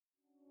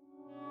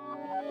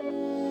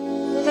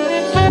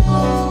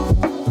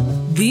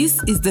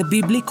This is the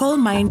Biblical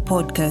Mind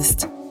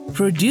Podcast,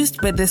 produced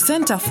by the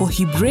Center for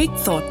Hebraic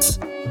Thought.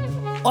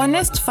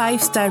 Honest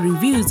 5-star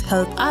reviews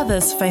help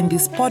others find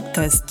this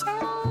podcast.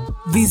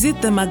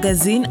 Visit the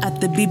magazine at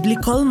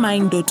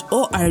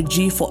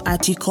thebiblicalmind.org for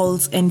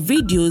articles and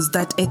videos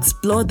that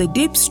explore the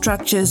deep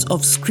structures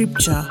of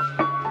Scripture.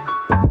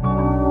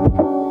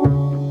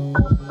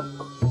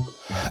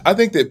 I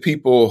think that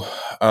people,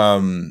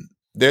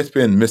 there's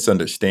been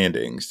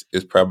misunderstandings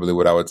is probably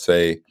what I would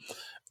say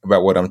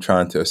about what I'm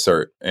trying to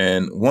assert.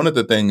 And one of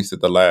the things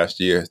that the last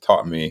year has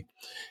taught me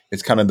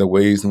is kind of the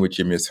ways in which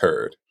you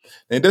misheard.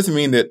 And it doesn't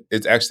mean that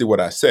it's actually what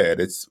I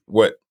said, it's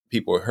what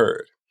people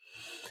heard.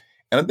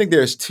 And I think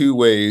there's two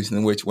ways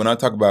in which when I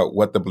talk about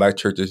what the Black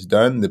church has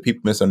done, the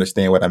people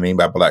misunderstand what I mean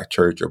by Black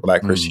church or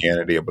Black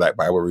Christianity or Black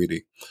Bible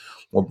reading,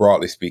 more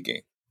broadly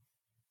speaking.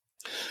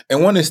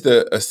 And one is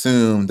to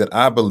assume that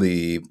I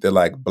believe that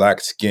like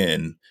Black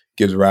skin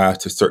gives rise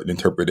to certain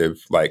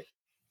interpretive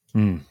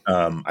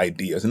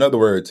ideas. In other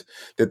words,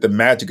 that the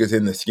magic is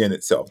in the skin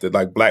itself, that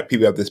like Black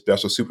people have this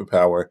special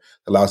superpower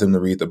that allows them to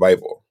read the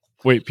Bible.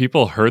 Wait,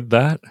 people heard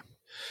that?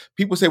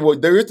 People say, well,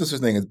 there is no such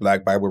thing as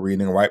Black Bible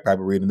reading or white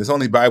Bible reading. There's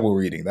only Bible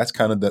reading. That's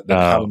kind of the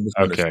common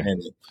misunderstanding.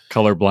 Okay.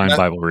 Colorblind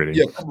Bible reading.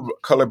 Yeah,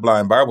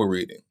 colorblind Bible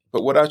reading.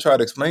 But what I try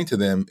to explain to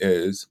them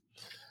is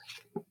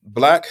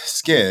Black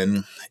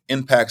skin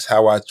impacts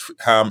how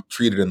I'm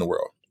treated in the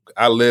world.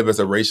 I live as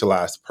a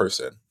racialized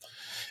person.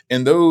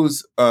 And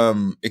those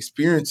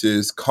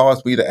experiences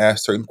cause me to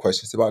ask certain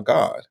questions about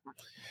God.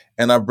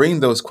 And I bring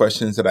those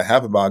questions that I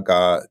have about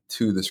God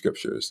to the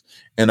scriptures.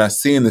 And I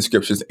see in the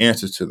scriptures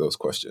answers to those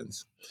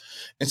questions.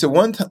 And so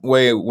one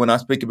way when I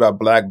speak about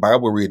Black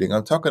Bible reading,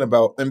 I'm talking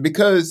about, and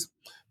because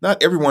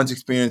not everyone's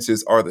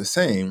experiences are the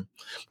same,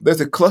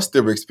 there's a cluster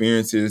of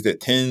experiences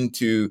that tend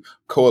to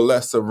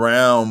coalesce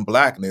around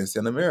Blackness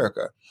in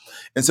America.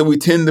 And so we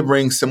tend to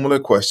bring similar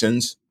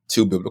questions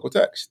to biblical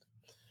text.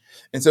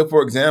 And so,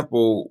 for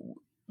example,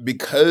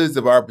 because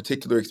of our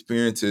particular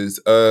experiences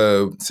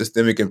of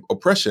systemic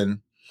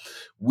oppression,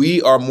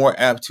 we are more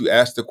apt to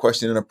ask the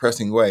question in a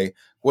pressing way,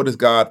 what does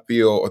God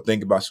feel or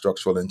think about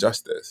structural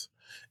injustice?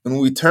 And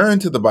when we turn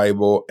to the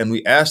Bible and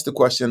we ask the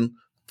question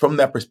from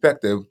that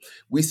perspective,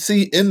 we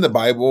see in the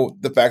Bible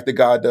the fact that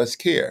God does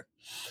care.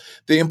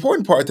 The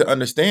important part to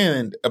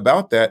understand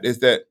about that is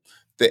that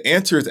the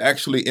answer is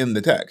actually in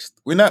the text.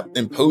 We're not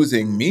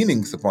imposing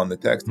meanings upon the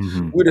text.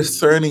 We're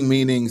discerning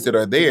meanings that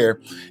are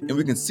there, and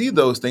we can see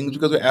those things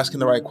because we're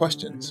asking the right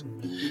questions.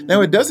 Now,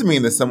 it doesn't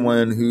mean that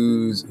someone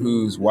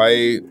who's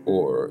white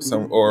or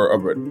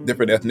of a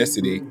different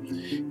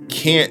ethnicity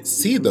can't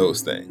see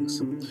those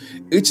things.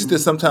 It's just that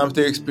sometimes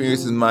their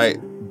experiences might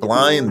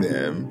blind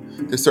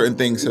them to certain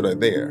things that are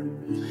there.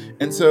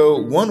 And so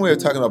one way of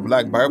talking about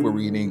Black Bible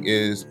reading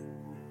is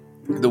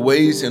the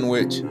ways in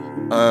which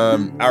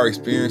our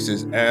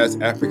experiences as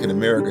African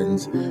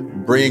Americans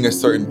bring a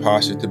certain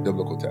posture to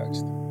biblical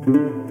text.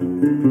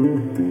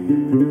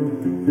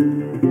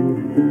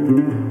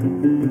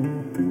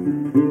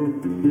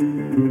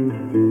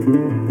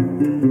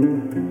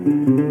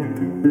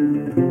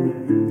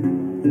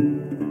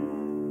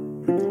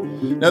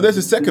 Now, there's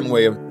a second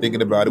way of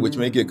thinking about it, which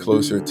may get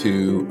closer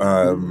to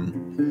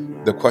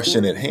the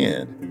question at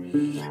hand,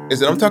 is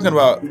that I'm talking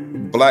about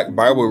Black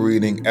Bible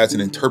reading as an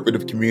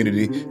interpretive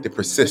community that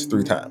persists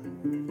through time.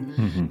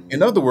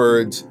 In other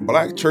words,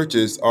 Black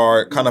churches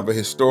are kind of a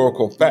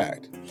historical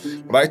fact.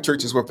 Black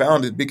churches were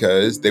founded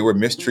because they were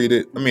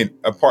mistreated. I mean,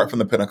 apart from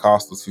the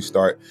Pentecostals who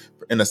start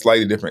in a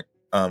slightly different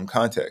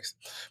context.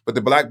 But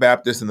the Black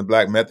Baptists and the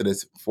Black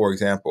Methodists, for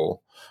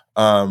example,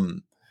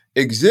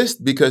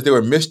 exist because they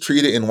were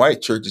mistreated in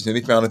white churches and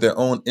they founded their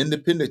own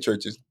independent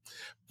churches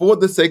for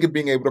the sake of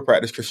being able to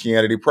practice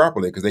Christianity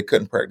properly, because they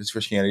couldn't practice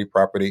Christianity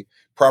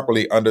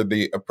properly under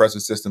the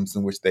oppressive systems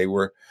in which they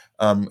were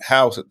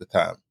housed at the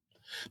time.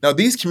 Now,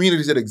 these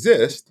communities that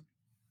exist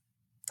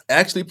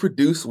actually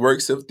produce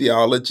works of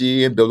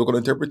theology and biblical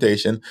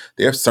interpretation.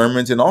 They have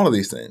sermons and all of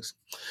these things.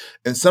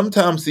 And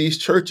sometimes these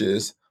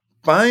churches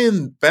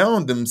found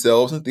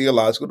themselves in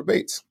theological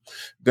debates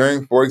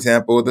during, for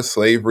example,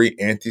 the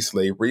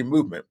anti-slavery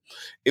movement.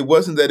 It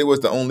wasn't that it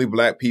was the only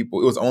Black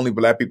people. It was only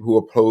Black people who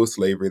opposed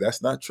slavery.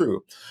 That's not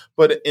true.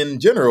 But in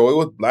general, it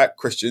was Black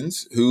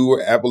Christians who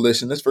were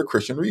abolitionists for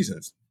Christian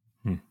reasons.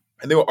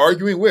 And they were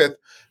arguing with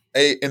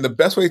and the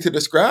best way to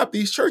describe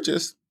these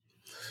churches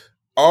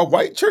are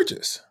white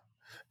churches.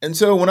 And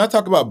so when I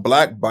talk about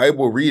Black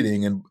Bible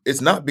reading, and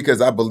it's not because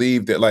I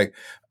believe that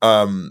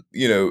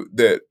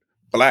that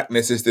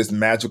Blackness is this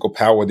magical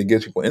power that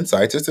gives people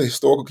insights. It's a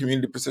historical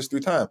community that persists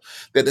through time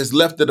that has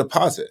left a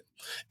deposit.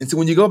 And so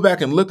when you go back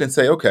and look and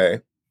say,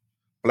 okay,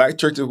 Black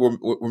churches were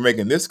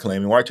making this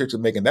claim and white churches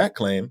were making that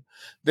claim,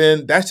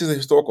 then that's just a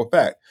historical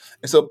fact.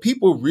 And so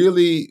people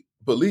really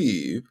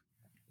believe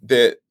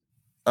that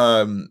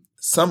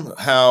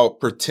somehow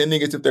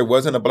pretending as if there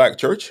wasn't a Black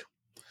church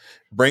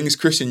brings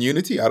Christian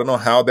unity. I don't know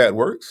how that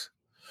works.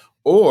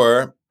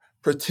 Or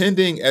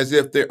pretending as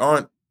if there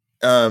aren't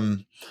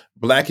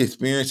Black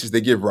experiences, they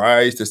give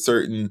rise to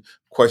certain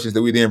questions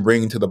that we then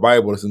bring into the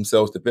Bible as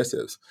themselves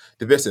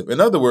divisive.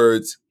 In other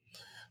words,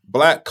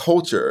 Black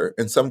culture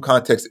in some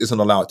contexts isn't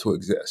allowed to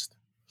exist.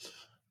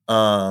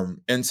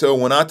 And so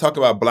when I talk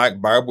about Black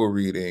Bible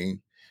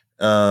reading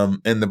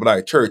in the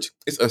Black church,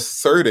 it's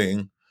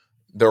asserting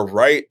the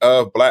right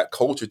of Black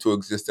culture to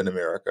exist in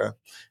America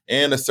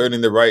and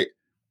asserting the right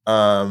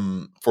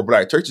for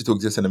Black churches to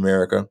exist in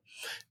America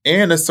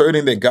and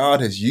asserting that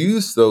God has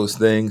used those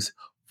things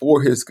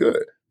for his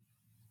good.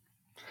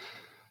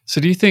 So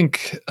do you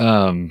think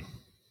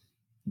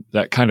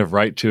that kind of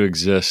right to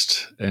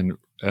exist and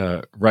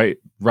right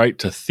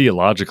to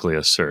theologically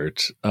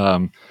assert?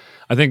 I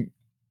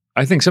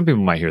think some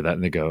people might hear that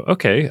and they go,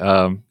 okay,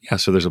 yeah,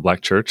 so there's a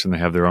Black church and they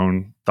have their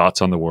own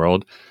thoughts on the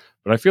world.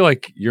 But I feel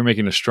like you're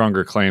making a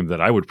stronger claim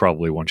that I would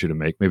probably want you to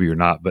make. Maybe you're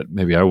not, but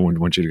maybe I would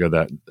want you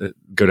to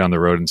go down the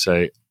road and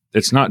say,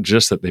 it's not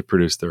just that they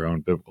produce their own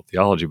biblical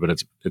theology, but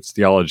it's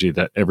theology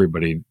that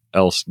everybody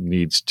else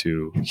needs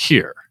to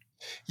hear.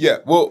 Yeah,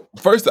 well,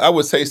 first I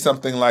would say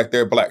something like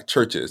there are Black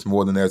churches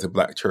more than there's a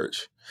Black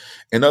church.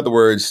 In other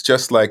words,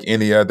 just like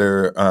any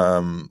other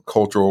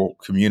cultural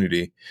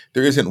community,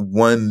 there isn't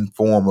one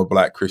form of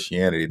Black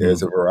Christianity.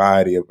 There's a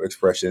variety of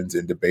expressions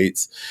and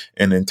debates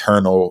and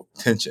internal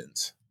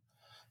tensions.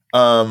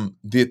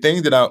 The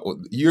thing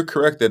that you're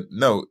correct that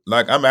no,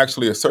 like I'm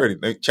actually asserting,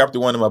 like, chapter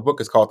 1 of my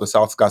book is called "The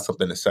South's Got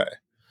Something to Say."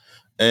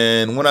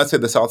 And when I say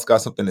the South's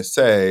got something to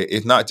say,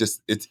 it's not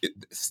just,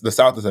 the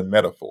South is a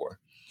metaphor.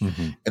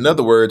 Mm-hmm. In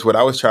other words, what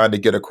I was trying to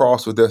get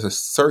across was there's a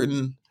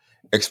certain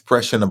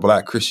expression of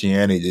Black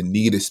Christianity that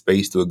needed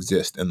space to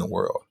exist in the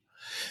world.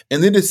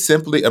 And it is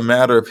simply a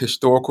matter of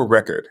historical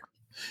record.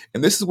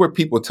 And this is where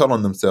people tell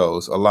on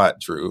themselves a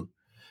lot, Drew,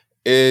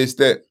 is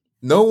that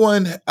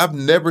I've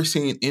never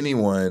seen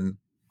anyone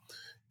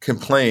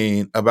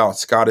complain about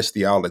Scottish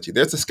theology.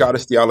 There's a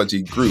Scottish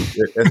theology group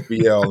at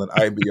SBL and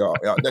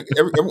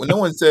IBR. No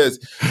one says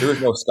there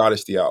is no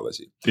Scottish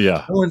theology.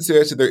 Yeah. No one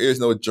says that there is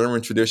no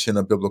German tradition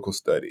of biblical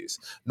studies.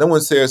 No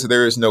one says that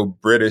there is no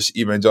British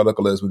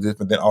evangelicalism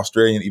different than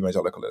Australian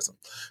evangelicalism.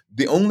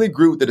 The only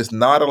group that is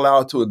not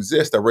allowed to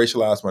exist are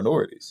racialized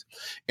minorities.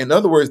 In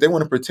other words, they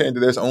want to pretend that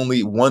there's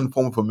only one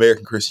form of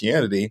American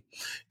Christianity,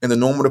 and the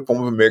normative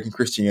form of American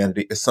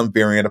Christianity is some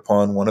variant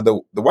upon one of the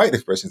white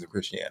expressions of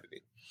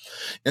Christianity.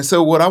 And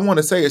so what I want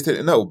to say is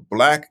that, no,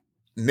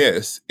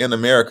 Blackness in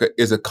America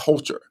is a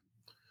culture.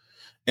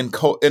 And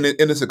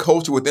it's a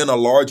culture within a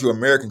larger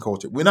American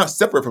culture. We're not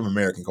separate from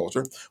American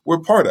culture. We're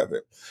part of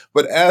it.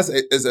 But as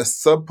a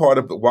sub-part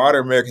of the wider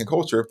American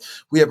culture,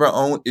 we have our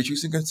own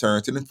issues and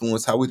concerns that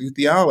influence how we do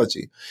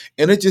theology.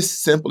 And it's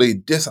just simply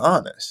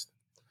dishonest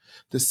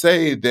to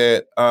say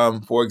that,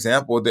 for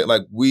example,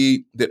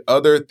 that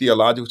other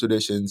theological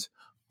traditions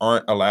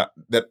aren't allowed,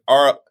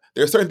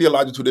 there are certain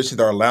theological traditions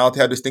that are allowed to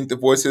have distinctive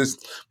voices,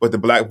 but the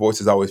Black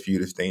voice is always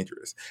viewed as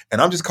dangerous.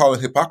 And I'm just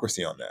calling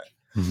hypocrisy on that.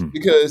 Mm-hmm.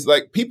 Because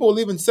people will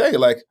even say,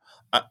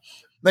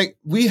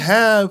 we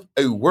have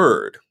a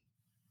word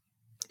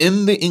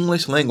in the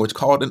English language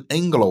called an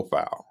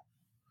Anglophile.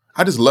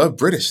 I just love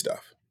British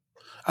stuff.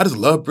 I just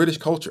love British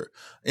culture.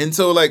 And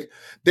so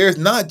there's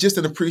not just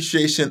an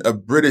appreciation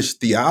of British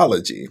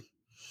theology.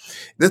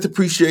 There's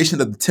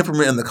appreciation of the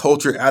temperament and the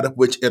culture out of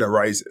which it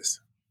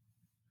arises.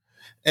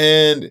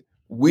 And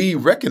we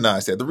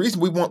recognize that. The reason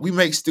we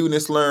make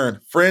students learn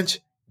French,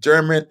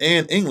 German,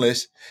 and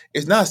English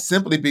is not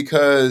simply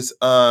because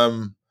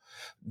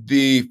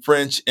the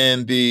French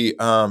and the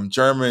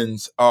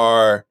Germans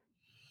are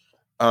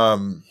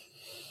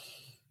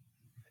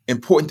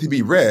important to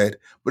be read,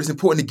 but it's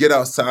important to get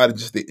outside of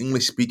just the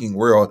English-speaking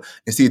world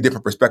and see a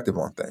different perspective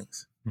on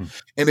things.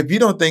 And if you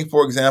don't think,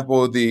 for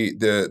example,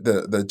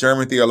 the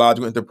German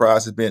theological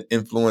enterprise has been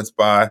influenced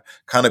by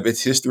kind of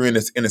its history and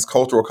its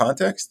cultural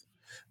context,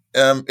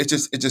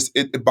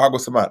 it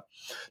boggles the mind.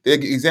 The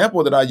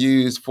example that I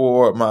use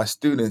for my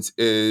students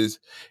is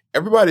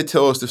everybody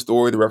tells the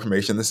story of the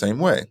Reformation the same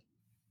way.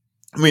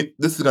 I mean,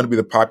 this is going to be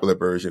the popular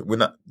version.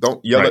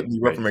 Don't yell at me,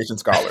 Reformation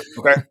scholars,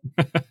 okay?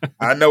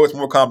 I know it's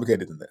more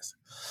complicated than this,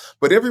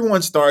 but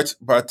everyone starts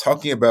by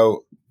talking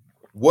about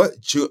what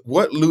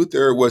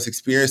Luther was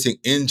experiencing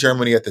in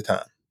Germany at the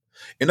time.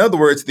 In other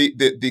words,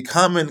 the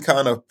common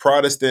kind of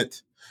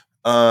Protestant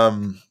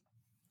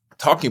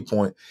talking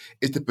point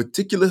is the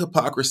particular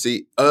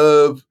hypocrisy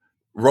of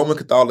Roman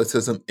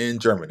Catholicism in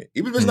Germany.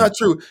 Even if it's not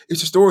true,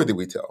 it's a story that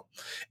we tell.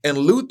 And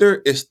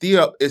Luther is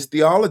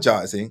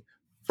theologizing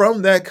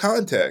from that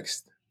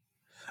context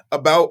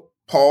about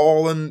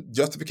Paul and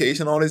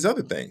justification, all these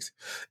other things.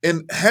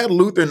 And had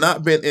Luther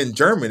not been in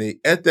Germany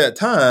at that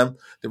time,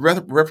 the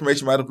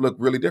Reformation might have looked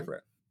really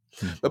different.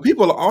 But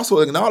people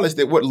also acknowledge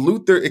that what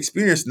Luther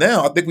experienced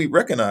now, I think we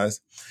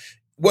recognize,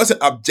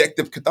 wasn't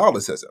objective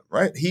Catholicism,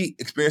 right? He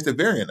experienced a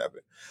variant of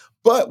it.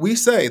 But we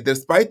say,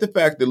 despite the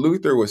fact that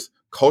Luther was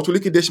culturally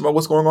conditioned by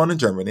what's going on in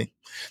Germany,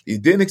 he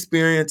didn't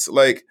experience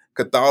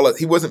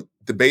he wasn't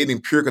debating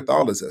pure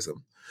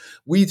Catholicism.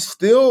 We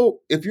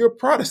still, if you're a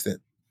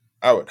Protestant,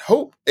 I would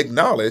hope,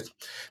 acknowledge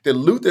that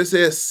Luther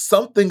says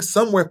something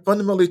somewhere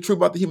fundamentally true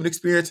about the human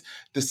experience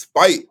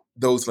despite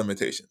those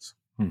limitations,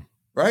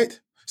 right?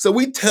 So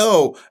we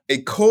tell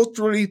a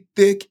culturally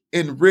thick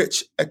and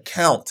rich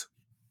account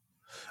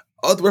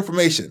of the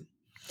Reformation.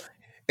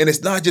 And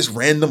it's not just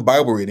random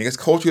Bible reading, it's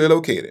culturally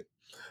located.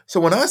 So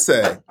when I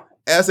say,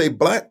 as a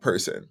Black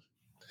person,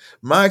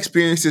 my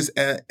experiences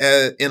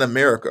in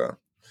America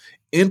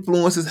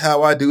influences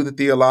how I do the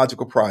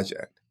theological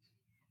project,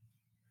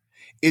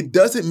 it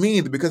doesn't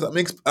mean that because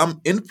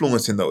I'm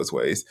influenced in those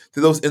ways, that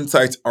those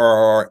insights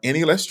are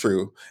any less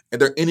true and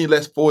they're any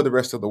less for the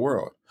rest of the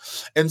world.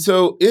 And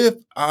so if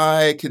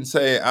I can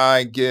say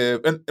I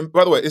give, and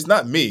by the way, it's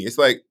not me. It's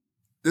like,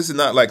 this is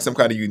not like some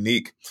kind of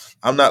unique,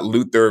 I'm not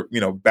Luther,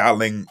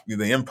 battling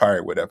the empire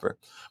or whatever.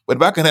 But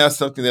if I can have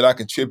something that I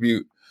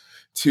contribute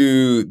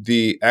to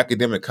the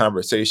academic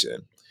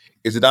conversation,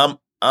 is that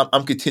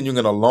I'm continuing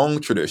in a long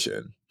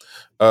tradition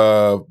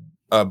of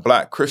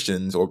Black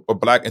Christians or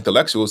Black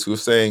intellectuals who are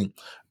saying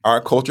our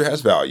culture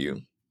has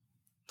value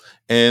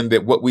and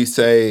that what we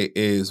say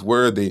is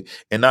worthy,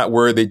 and not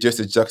worthy just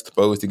as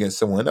juxtaposed against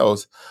someone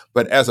else,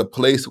 but as a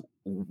place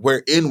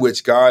in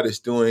which God is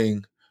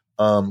doing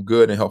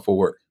good and helpful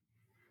work.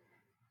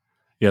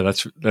 Yeah,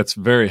 that's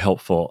very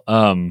helpful.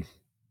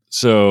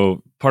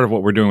 So part of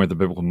what we're doing with the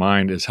Biblical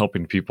Mind is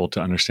helping people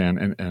to understand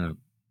in a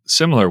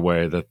similar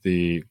way that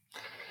the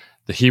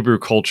Hebrew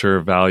culture,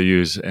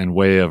 values, and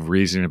way of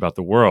reasoning about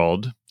the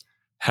world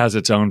has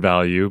its own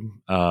value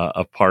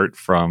apart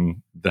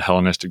from the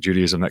Hellenistic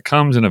Judaism that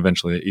comes, and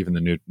eventually even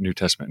the New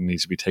Testament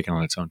needs to be taken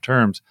on its own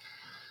terms.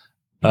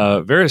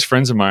 Various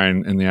friends of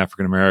mine in the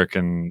African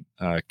American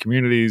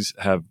communities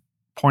have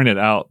pointed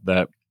out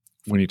that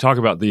when you talk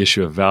about the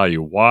issue of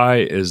value,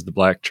 why are the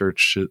Black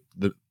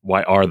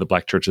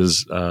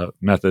church's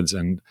methods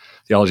and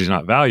theology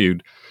not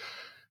valued?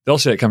 They'll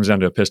say it comes down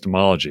to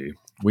epistemology.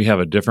 We have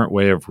a different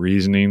way of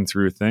reasoning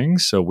through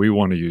things, so we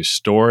want to use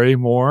story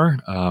more.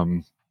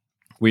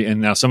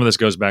 And now some of this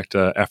goes back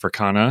to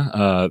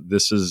Africana.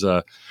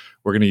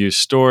 We're going to use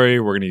story,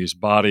 we're going to use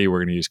body, we're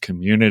going to use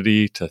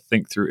community to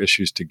think through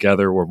issues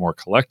together. We're more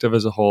collective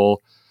as a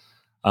whole.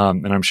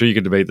 And I'm sure you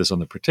could debate this on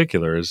the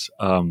particulars.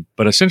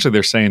 But essentially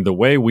they're saying the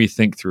way we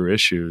think through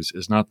issues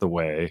is not the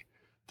way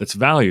that's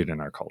valued in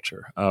our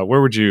culture.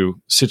 Where would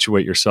you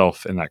situate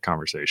yourself in that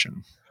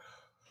conversation?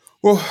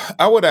 Well,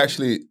 I'm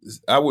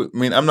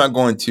not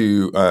going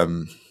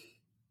to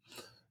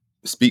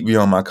speak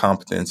beyond my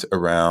competence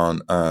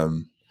around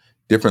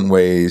different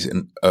ways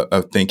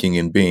of thinking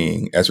and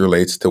being as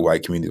relates to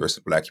white communities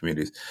versus Black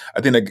communities. I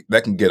think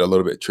that can get a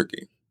little bit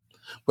tricky.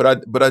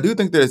 But I do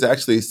think there's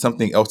actually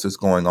something else that's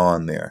going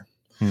on there.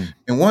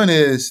 And one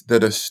is the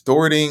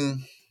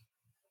distorting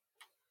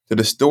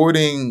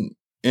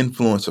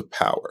influence of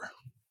power.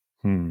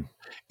 In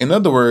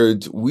other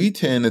words, we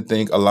tend to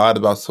think a lot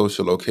about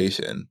social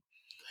location,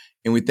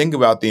 and we think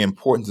about the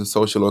importance of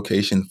social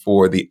location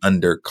for the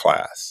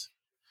underclass.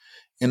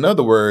 In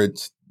other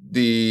words,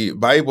 the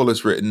Bible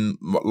is written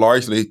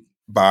largely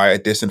by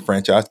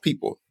disenfranchised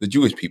people, the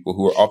Jewish people,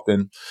 who are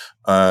often,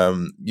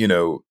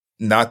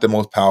 not the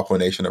most powerful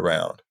nation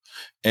around.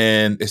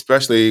 And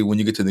especially when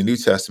you get to the New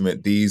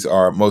Testament, these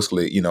are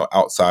mostly,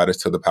 outsiders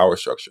to the power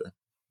structure.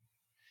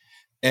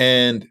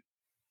 And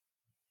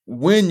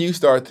when you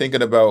start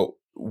thinking about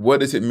what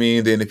does it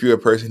mean then if you're a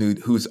person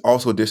who's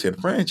also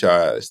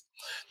disenfranchised,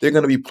 there are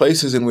going to be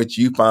places in which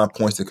you find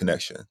points of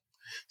connection.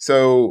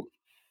 So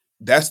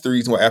that's the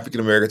reason why African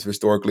Americans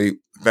historically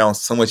found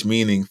so much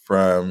meaning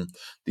from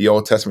the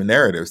Old Testament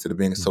narratives that are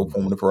being so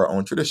formative for our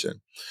own tradition.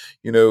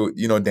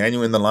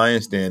 Daniel in the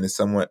lion's den is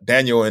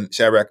Daniel and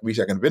Shadrach,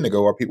 Meshach, and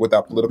Abednego are people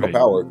without political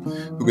power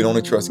who can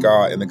only trust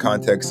God in the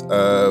context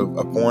of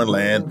a foreign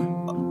land,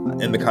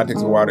 in the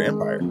context of a wider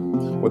empire.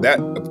 Well, that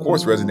of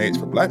course resonates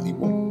for Black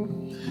people.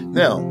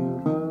 Now,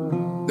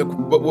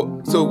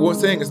 so what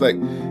I'm saying is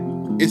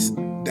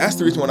that's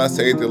the reason when I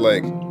say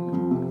that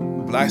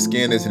Black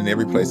skin isn't in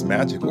every place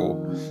magical,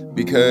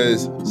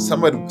 because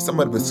some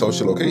of the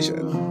social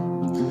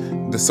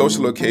location. The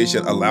social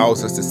location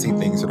allows us to see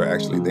things that are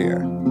actually there.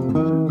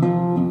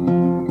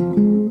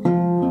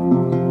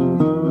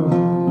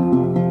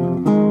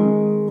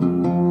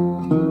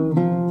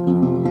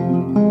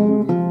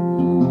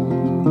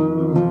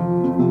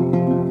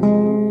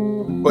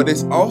 But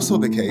it's also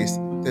the case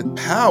that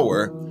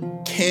power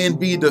can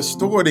be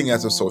distorting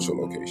as a social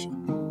location.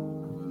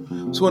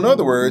 So in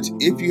other words,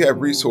 if you have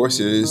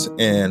resources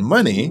and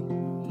money,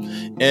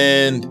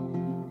 and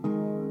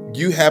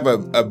you have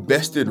a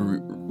vested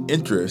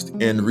interest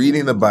in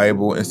reading the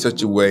Bible in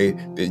such a way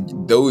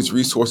that those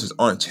resources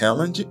aren't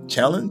challenged,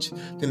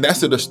 then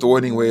that's a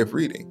distorting way of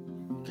reading.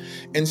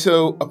 And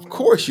so, of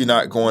course, you're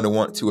not going to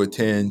want to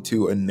attend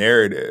to a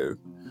narrative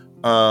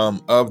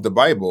of the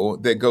Bible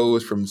that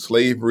goes from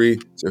slavery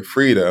to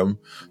freedom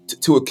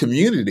to a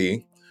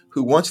community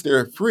who, once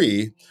they're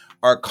free,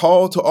 are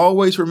called to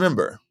always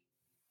remember.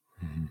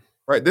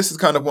 Right. This is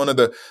kind of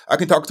I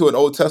can talk to an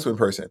Old Testament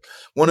person.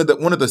 One of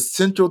the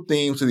central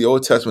themes of the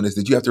Old Testament is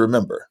that you have to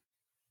remember.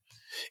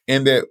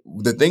 and that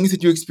the things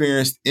that you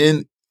experienced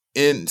in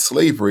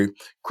slavery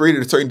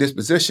created a certain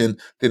disposition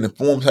that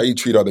informs how you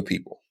treat other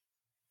people.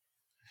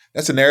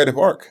 That's a narrative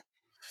arc.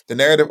 The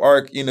narrative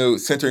arc,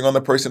 centering on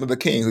the person of the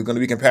king who's going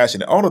to be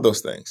compassionate, all of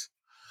those things.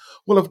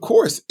 Well, of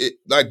course,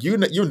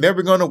 you're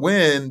never going to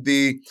win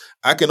the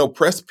 "I can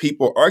oppress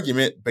people"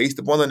 argument based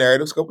upon the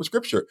narrative scope of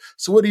Scripture.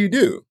 So what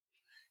do?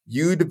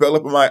 You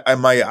develop a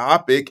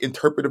myopic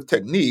interpretive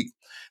technique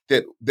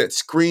that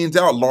screens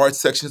out large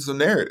sections of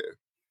narrative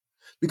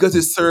because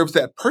it serves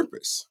that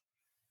purpose,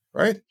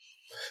 right?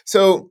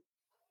 So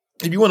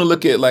if you want to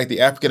look at like the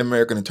African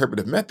American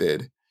interpretive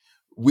method,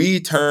 we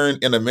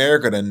turned in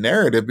America to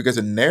narrative because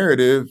the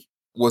narrative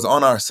was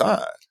on our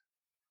side.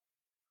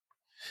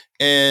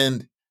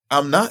 And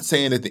I'm not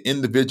saying that the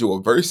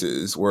individual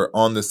verses were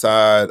on the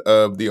side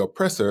of the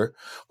oppressor.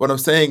 What I'm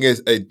saying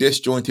is a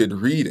disjointed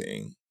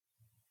reading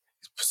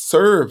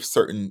serves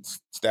certain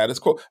status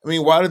quo. I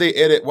mean, why did they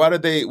edit? Why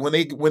did they when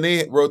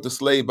they wrote the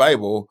slave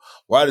Bible?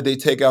 Why did they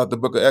take out the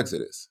book of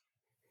Exodus?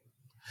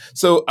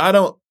 So I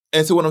don't.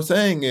 And so what I'm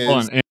saying Hold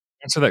is, on,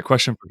 answer that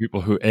question for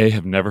people who A,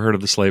 have never heard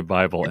of the slave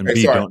Bible, and okay,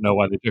 B, sorry. don't know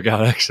why they took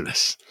out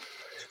Exodus.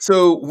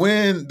 So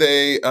when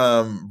they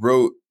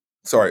Thomas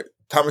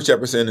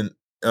Jefferson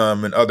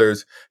and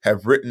others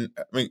have written,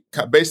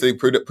 basically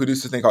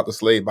produced this thing called the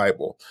Slave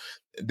Bible.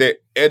 They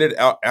edited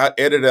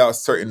out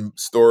certain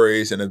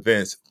stories and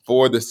events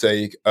for the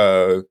sake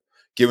of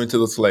giving to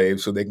the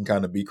slaves so they can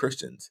kind of be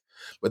Christians.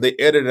 But they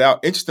edited out,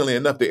 interestingly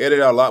enough, they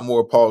edited out a lot more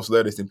of Paul's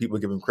letters than people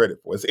give him credit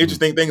for. It's an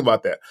interesting thing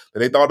about that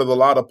they thought of a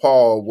lot of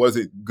Paul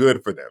wasn't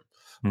good for them.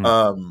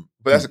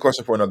 But that's a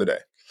question for another day.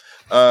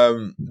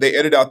 They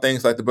edit out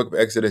things like the book of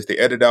Exodus. They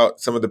edit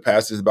out some of the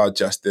passages about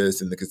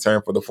justice and the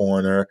concern for the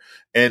foreigner.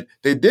 And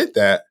they did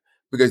that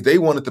because they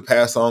wanted to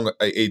pass on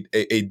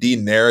a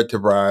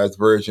de-narrativized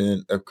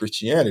version of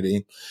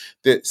Christianity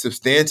that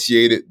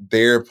substantiated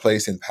their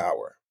place in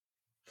power.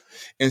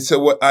 And so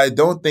what I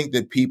don't think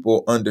that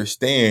people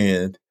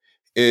understand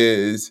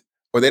is,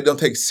 or they don't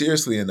take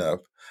seriously enough,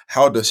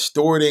 how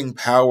distorting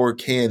power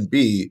can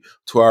be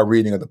to our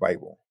reading of the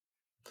Bible.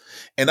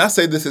 And I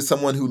say this as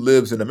someone who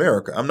lives in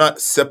America. I'm not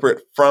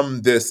separate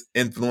from this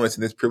influence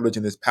and this privilege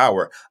and this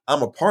power.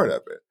 I'm a part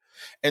of it.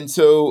 And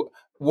so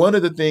one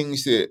of the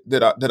things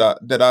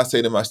that I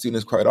say to my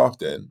students quite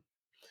often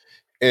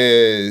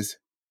is,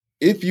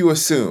 if you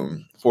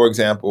assume, for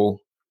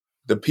example,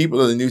 the people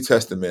of the New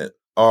Testament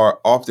are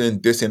often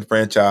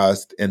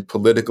disenfranchised and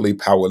politically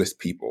powerless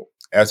people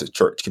as a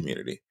church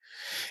community,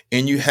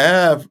 and you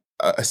have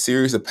a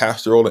series of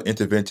pastoral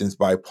interventions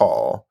by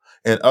Paul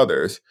and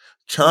others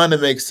trying to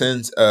make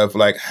sense of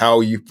like how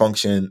you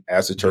function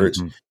as a church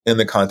in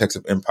the context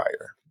of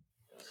empire.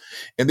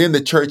 And then the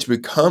church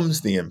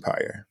becomes the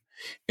empire,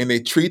 and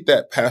they treat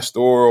those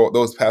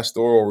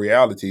pastoral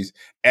realities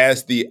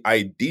as the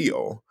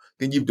ideal,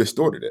 then you've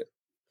distorted it.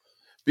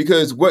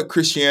 Because what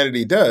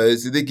Christianity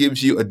does is it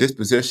gives you a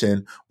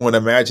disposition or an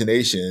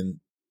imagination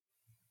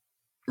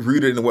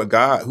rooted in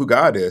who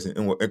God is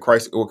and what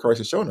Christ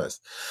has shown us.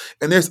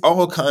 And there's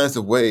all kinds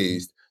of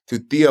ways to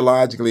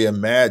theologically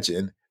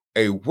imagine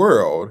a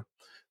world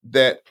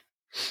that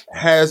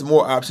has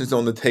more options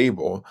on the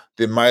table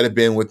than might have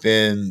been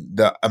within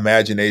the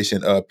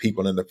imagination of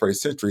people in the first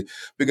century,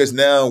 because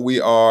now we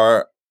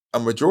are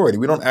a majority.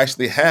 We don't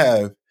actually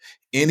have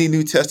any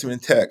New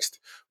Testament text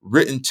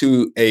written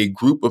to a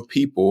group of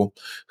people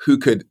who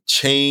could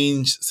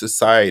change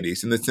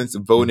societies in the sense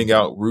of voting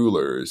out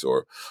rulers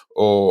or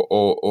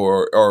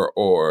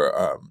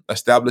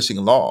establishing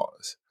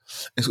laws.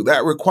 And so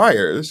that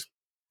requires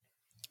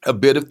a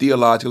bit of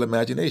theological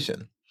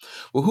imagination.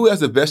 Well, who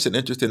has a vested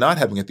interest in not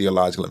having a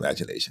theological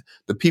imagination?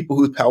 The people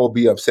whose power will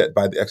be upset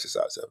by the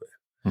exercise of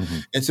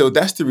it. And so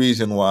that's the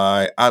reason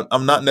why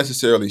I'm not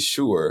necessarily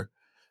sure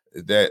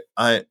that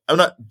I'm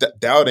not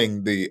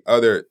doubting the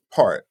other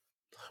part,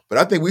 but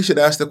I think we should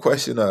ask the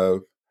question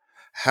of,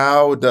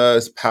 how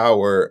does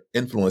power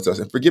influence us?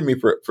 And forgive me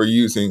for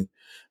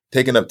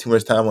taking up too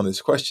much time on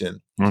this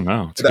question. Oh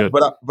no, it's good.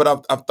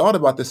 But I've thought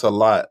about this a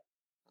lot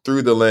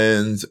through the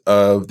lens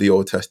of the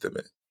Old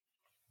Testament.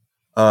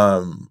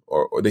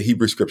 Or the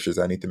Hebrew scriptures.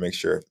 I need to make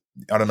sure.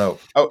 I don't know.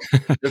 Oh,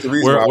 there's a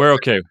reason why we're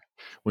okay.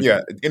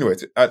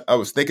 Anyways, I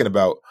was thinking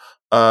about,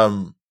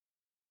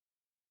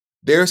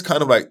 there's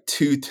kind of like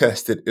two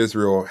tests that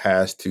Israel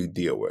has to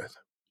deal with.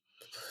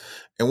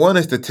 And one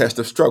is the test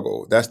of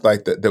struggle. That's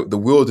like the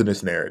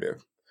wilderness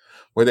narrative,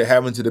 where they're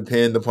having to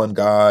depend upon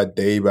God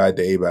day by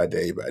day by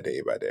day by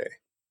day by day.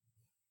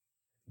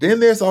 Then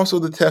there's also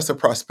the test of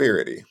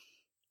prosperity.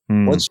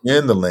 Once you're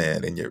in the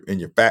land and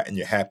you're fat and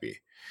you're happy,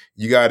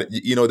 you got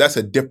that's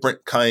a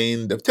different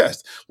kind of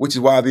test, which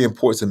is why the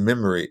importance of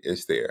memory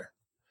is there.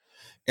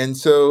 And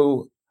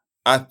so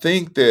I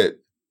think that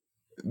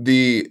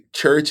the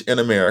church in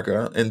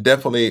America, and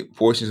definitely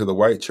portions of the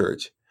white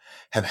church,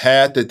 have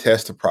had the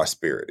test of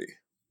prosperity.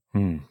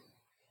 And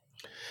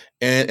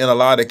in a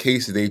lot of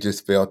cases, they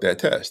just failed that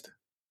test.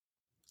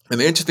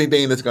 And the interesting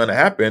thing that's going to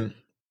happen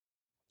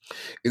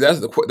is that's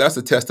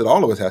the test that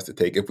all of us has to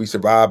take if we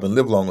survive and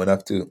live long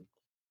enough to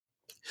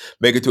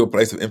make it to a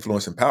place of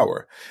influence and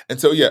power. And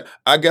so, yeah,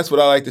 I guess what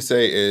I like to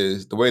say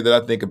is the way that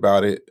I think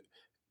about it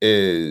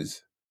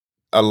is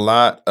a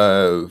lot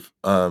of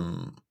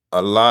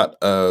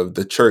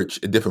the church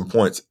at different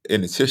points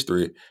in its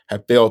history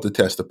have failed to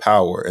test the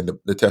power and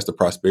the test of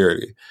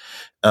prosperity.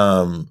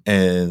 And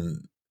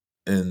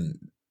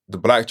the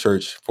Black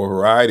church, for a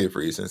variety of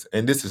reasons,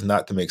 and this is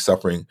not to make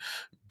suffering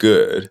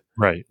good.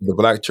 Right. The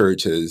Black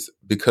church is,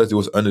 because it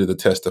was under the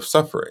test of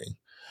suffering,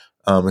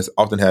 has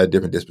often had a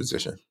different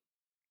disposition.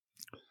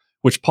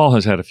 Which Paul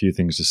has had a few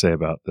things to say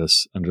about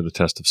this under the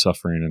test of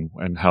suffering,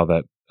 and how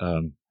that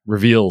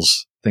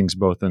reveals things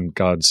both in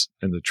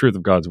the truth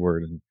of God's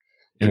word and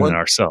in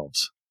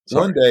ourselves.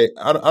 One day,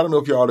 I don't know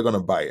if you're all going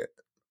to buy it.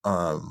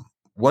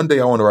 One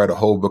day I want to write a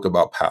whole book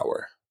about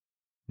power.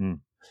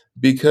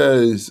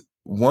 Because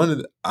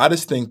I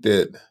just think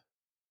that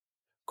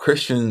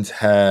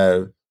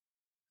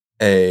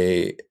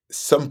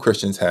some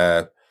Christians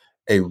have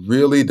a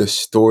really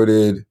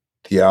distorted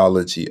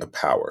theology of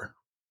power.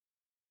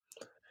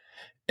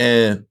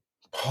 And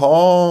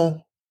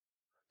Paul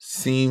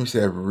seems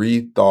to have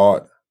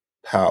rethought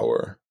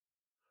power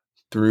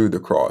through the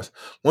cross.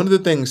 One of the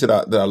things that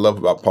I love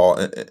about Paul,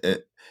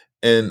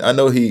 and I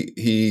know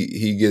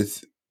he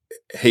gets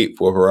hate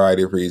for a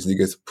variety of reasons. He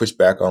gets pushed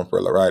back on for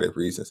a variety of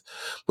reasons.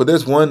 But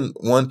there's one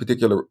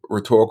particular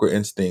rhetorical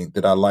instinct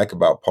that I like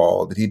about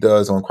Paul that he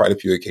does on quite a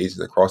few occasions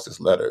across his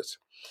letters.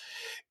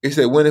 He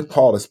said, when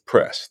Paul is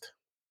pressed,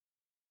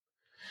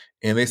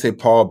 and they say,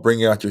 Paul,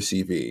 bring out your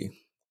CV.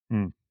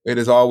 It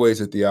is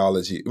always a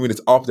theology. I mean,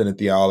 it's often a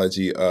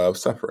theology of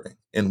suffering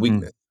and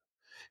weakness.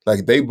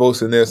 Like, they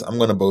boast in this, I'm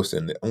going to boast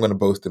in it. I'm going to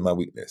boast in my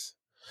weakness.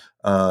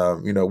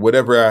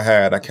 Whatever I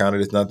had, I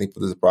counted as nothing for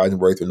the surprising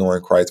worth of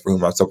knowing Christ, for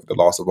whom I suffered the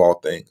loss of all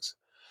things.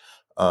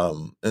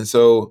 And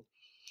so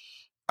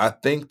I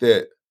think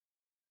that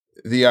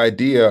the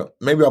idea,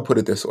 maybe I'll put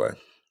it this way,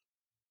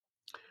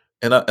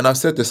 and I've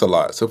said this a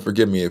lot, so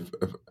forgive me if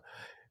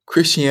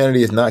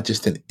Christianity is not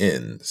just an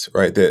ends,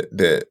 right?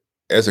 That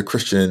as a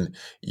Christian,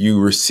 you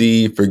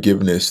receive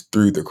forgiveness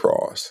through the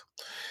cross.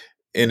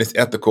 And it's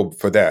ethical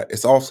for that.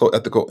 It's also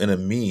ethical in a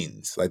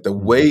means, like the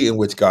way in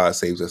which God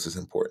saves us is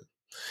important.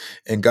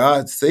 And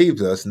God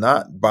saves us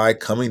not by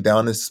coming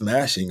down and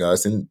smashing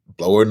us and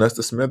blowing us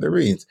to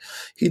smithereens.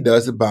 He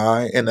does it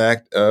by an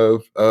act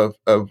of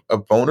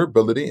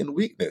vulnerability and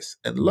weakness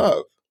and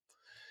love.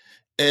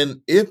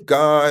 And if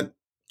God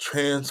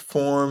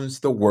transforms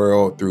the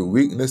world through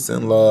weakness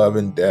and love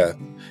and death,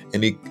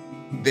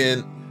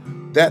 then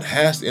that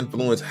has to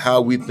influence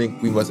how we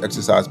think we must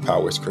exercise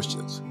power as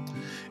Christians.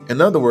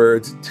 In other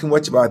words, too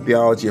much of our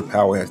theology of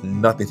power has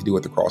nothing to do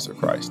with the cross of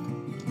Christ.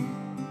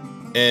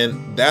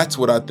 And that's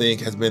what I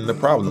think has been the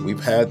problem.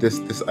 We've had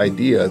this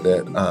idea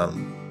that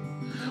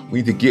we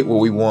need to get what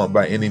we want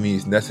by any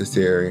means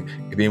necessary.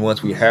 And then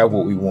once we have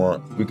what we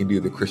want, we can do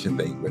the Christian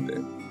thing with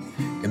it.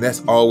 And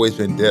that's always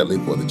been deadly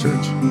for the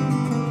church.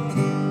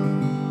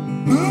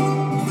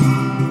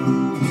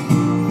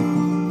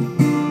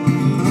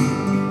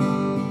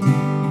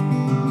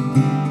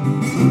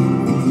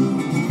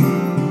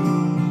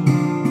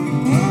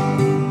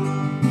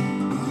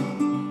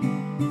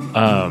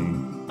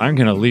 I'm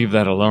going to leave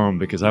that alone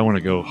because I want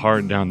to go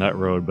hard down that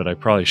road, but I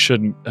probably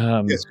shouldn't.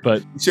 Yes.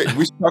 But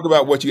we should talk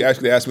about what you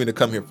actually asked me to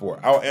come here for.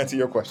 I'll answer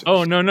your question.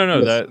 Oh, no.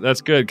 Yes.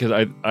 That's good,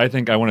 because I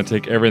think I want to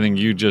take everything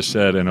you just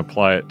said and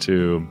apply it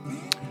to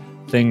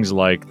things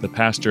like the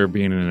pastor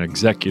being an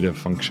executive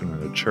function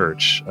of a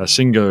church, a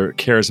singular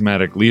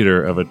charismatic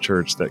leader of a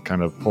church that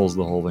kind of pulls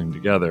the whole thing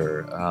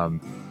together.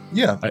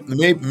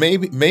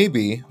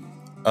 Maybe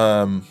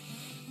the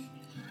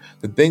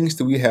things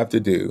that we have to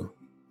do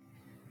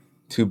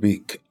to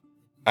be.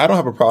 I don't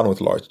have a problem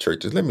with large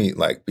churches. Let me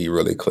be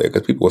really clear,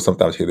 because people will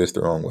sometimes hear this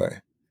the wrong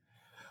way.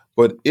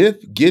 But if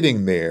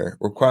getting there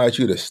requires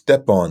you to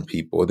step on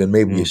people, then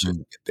maybe you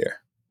shouldn't get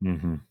there.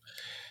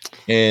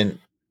 And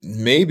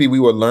maybe we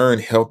will learn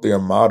healthier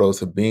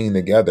models of being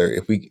together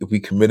if we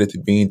committed to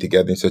being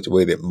together in such a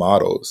way that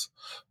models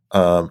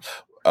the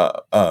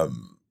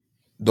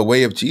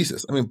way of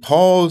Jesus. I mean,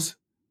 Paul's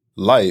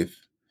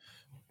life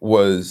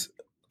was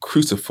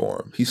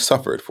cruciform. He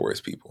suffered for his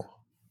people.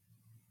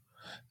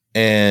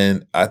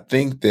 And I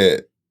think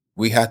that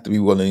we have to be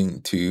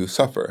willing to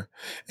suffer.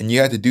 And you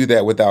have to do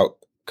that without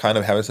kind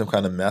of having some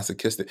kind of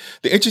masochistic.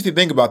 The interesting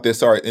thing about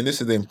this, and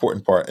this is the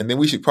important part, and then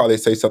we should probably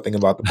say something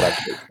about the Black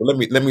church.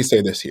 But let me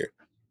say this here.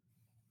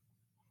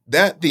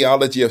 That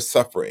theology of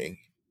suffering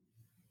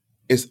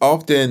is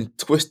often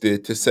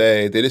twisted to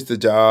say that it's the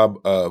job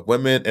of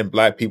women and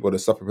Black people to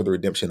suffer for the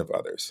redemption of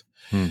others.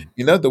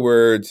 In other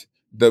words,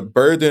 the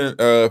burden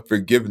of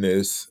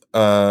forgiveness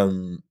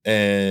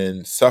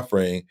and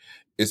suffering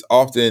is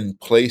often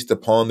placed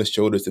upon the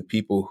shoulders of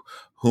people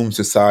whom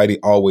society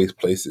often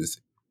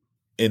places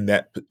in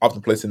that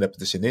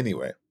position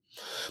anyway.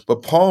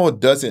 But Paul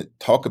doesn't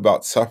talk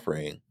about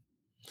suffering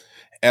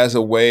as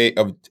a way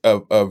of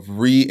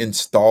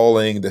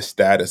reinstalling the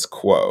status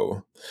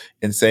quo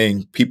and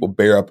saying people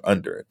bear up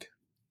under it.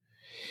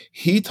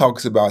 he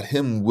talks about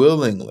him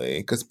willingly,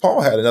 because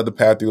Paul had another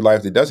path through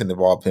life that doesn't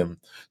involve him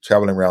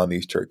traveling around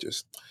these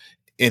churches.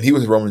 And he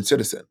was a Roman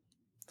citizen.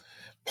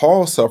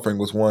 Paul's suffering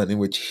was one in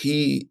which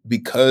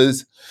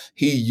because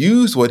he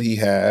used what he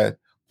had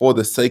for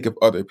the sake of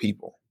other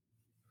people.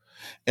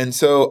 And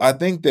so I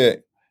think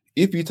that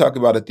if you talk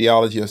about a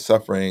theology of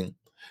suffering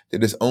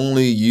that is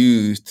only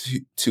used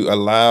to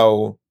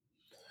allow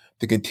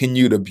the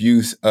continued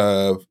abuse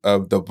of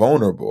the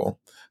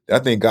vulnerable, I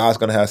think God's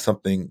going to have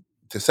something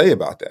to say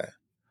about that.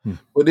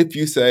 But if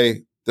you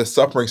say the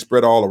suffering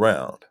spread all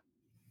around,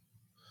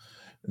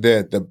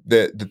 that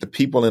the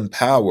people in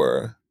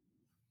power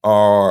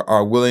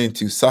are willing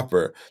to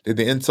suffer, that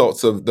the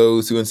insults of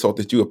those who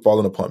insulted you have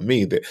fallen upon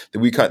me, that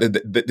we kind of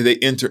that they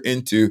enter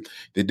into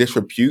the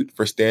disrepute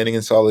for standing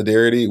in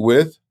solidarity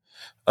with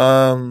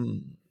Black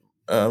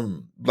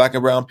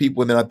and brown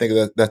people, then I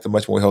think that's a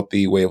much more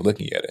healthy way of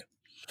looking at it.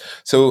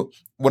 So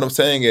what I'm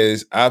saying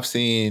is, I've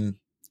seen,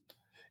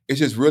 it's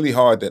just really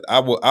hard that I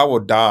will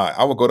die.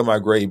 I will go to my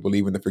grave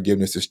believing that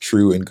forgiveness is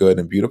true and good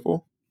and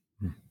beautiful.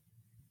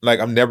 Like,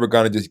 I'm never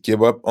going to just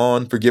give up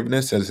on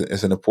forgiveness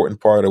as an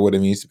important part of what it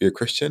means to be a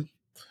Christian.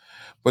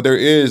 But there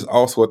is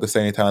also at the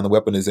same time the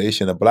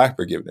weaponization of Black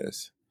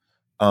forgiveness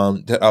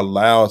that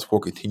allows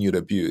for continued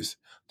abuse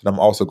that I'm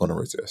also going to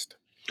resist.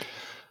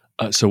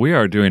 So we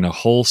are doing a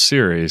whole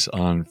series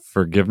on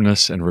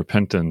forgiveness and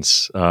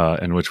repentance,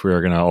 in which we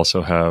are going to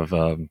also have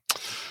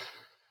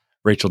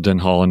Rachel Den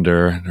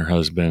Hollander and her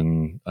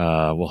husband.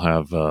 We'll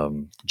have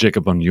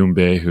Jacob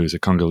Onyumbe, who's a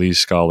Congolese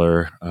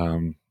scholar,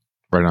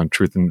 right on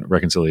truth and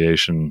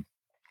reconciliation.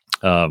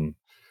 I'm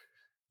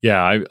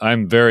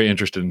very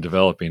interested in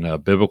developing a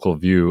biblical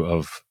view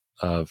of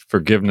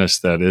forgiveness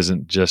that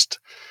isn't just,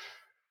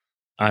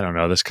 I don't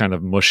know, this kind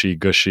of mushy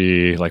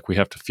gushy, like we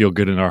have to feel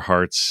good in our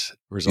hearts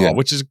resolve,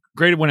 which is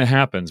great when it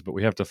happens, but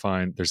we have to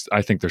find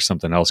I think there's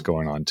something else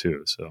going on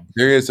too. So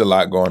there is a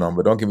lot going on,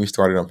 but don't get me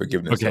started on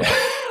forgiveness. Okay.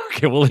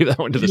 Okay, we'll leave that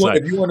one to the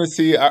side. If you want to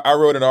see, I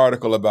wrote an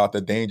article about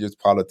the dangerous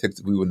politics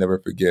that we will never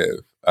forgive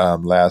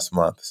last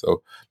month.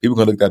 So people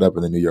can look that up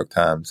in the New York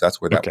Times. That's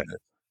where that one is.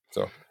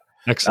 So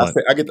excellent.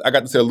 I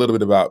got to say a little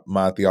bit about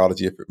my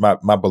theology,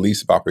 my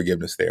beliefs about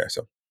forgiveness there.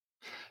 So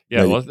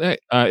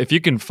if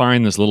you can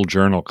find this little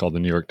journal called the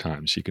New York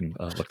Times, you can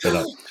look that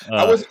up.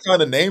 I wasn't trying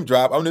to name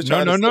drop. I'm just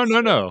trying to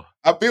say, No.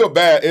 I feel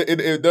bad.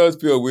 It does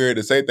feel weird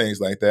to say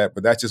things like that,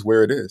 but that's just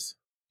where it is.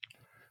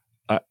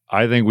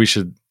 I think we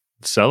should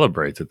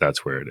celebrate that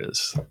that's where it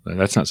is.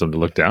 That's not something to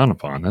look down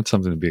upon. That's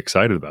something to be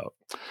excited about.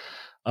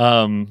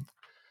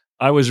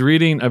 I was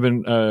reading, I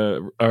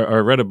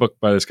read a book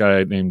by this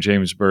guy named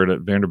James Bird at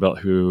Vanderbilt,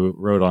 who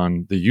wrote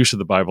on the use of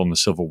the Bible in the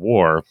Civil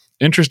War.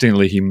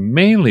 Interestingly, he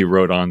mainly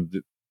wrote on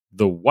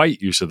the white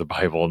use of the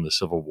Bible in the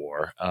Civil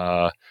War.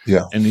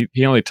 And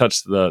he only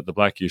touched the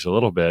Black use a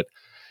little bit.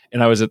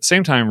 And I was at the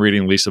same time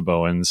reading Lisa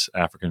Bowen's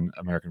African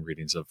American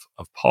readings of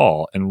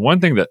Paul. And one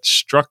thing that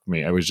struck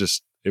me, it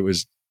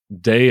was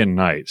day and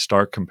night,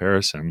 stark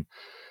comparison,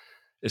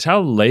 is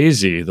how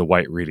lazy the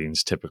white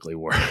readings typically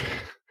were.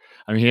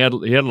 I mean, he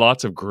had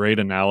lots of great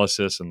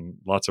analysis and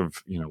lots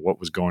of, what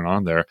was going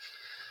on there.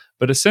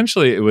 But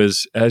essentially it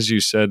was, as you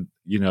said,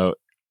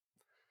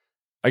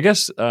 I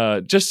guess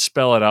just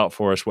spell it out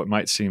for us, what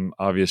might seem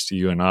obvious to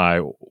you and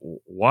I.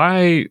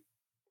 Why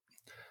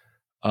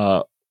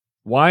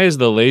is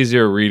the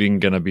lazier reading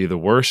going to be the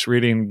worst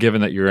reading,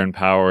 given that you're in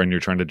power and you're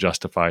trying to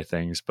justify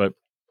things? But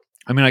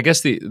I mean, I guess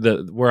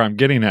the where I'm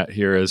getting at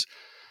here is,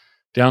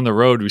 down the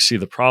road we see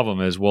the problem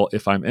is, well,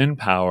 if I'm in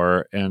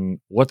power, and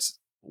what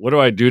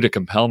do I do to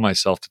compel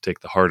myself to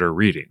take the harder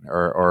reading,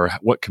 or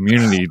what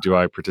community do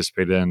I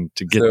participate in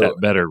to get that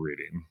better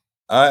reading?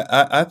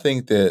 I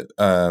think that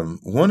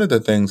one of the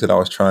things that I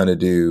was trying to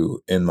do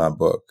in my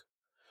book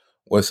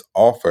was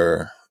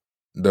offer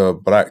the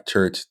Black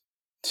church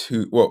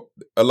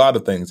a lot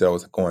of things that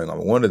was going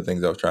on. One of the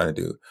things I was trying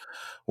to do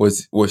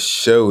was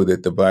show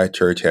that the Black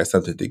church has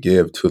something to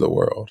give to the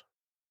world.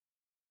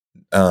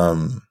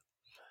 And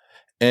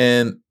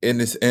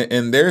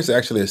there's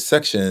actually a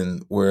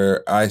section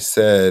where I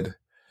said,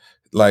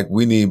 like,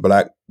 we need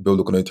Black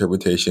biblical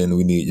interpretation,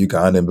 we need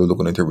Ugandan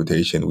biblical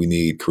interpretation, we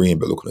need Korean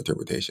biblical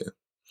interpretation.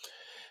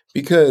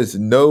 Because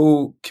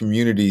no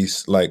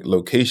community's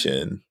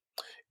location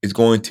is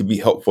going to be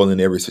helpful in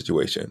every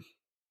situation.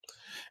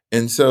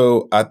 And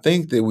so I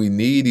think that we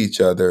need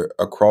each other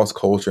across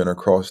culture and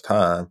across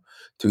time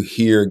to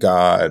hear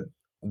God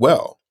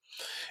well.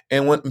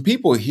 And when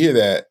people hear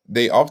that,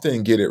 they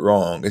often get it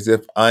wrong, as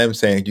if I am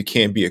saying you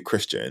can't be a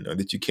Christian or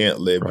that you can't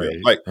live your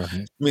Right.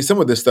 I mean, some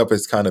of this stuff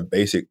is kind of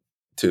basic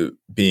to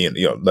being,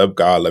 love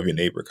God, love your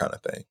neighbor kind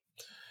of thing.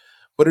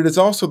 But it is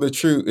also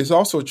it's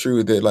also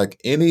true that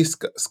any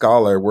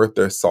scholar worth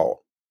their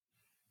salt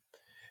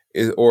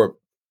or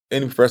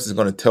any professor is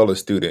going to tell a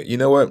student, you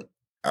know what,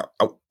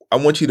 I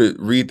want you to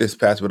read this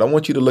passage, but I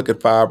want you to look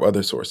at 5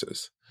 other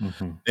sources.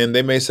 Mm-hmm. And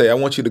they may say, I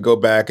want you to go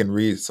back and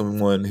read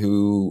someone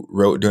who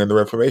wrote during the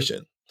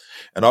Reformation.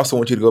 And I also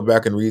want you to go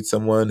back and read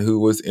someone who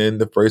was in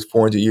the first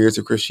 400 years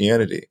of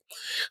Christianity.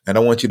 And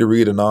I want you to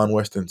read a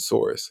non-Western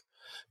source.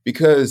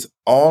 because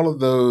all of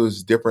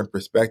those different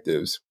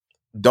perspectives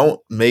don't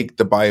make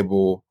the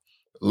Bible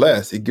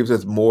less. It gives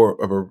us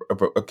more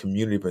of a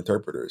community of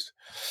interpreters.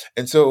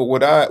 And so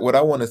what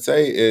I want to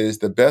say is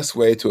the best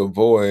way to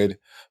avoid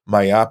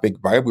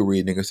myopic Bible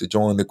reading is to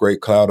join the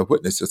great cloud of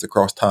witnesses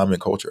across time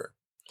and culture.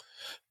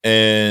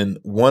 And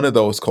one of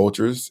those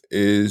cultures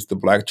is the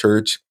Black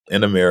church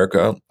in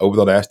America over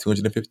the last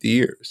 250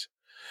 years.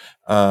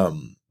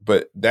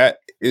 But that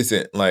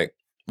isn't like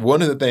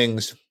one of the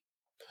things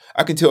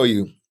I can tell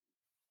you.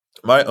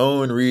 My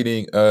own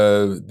reading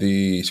of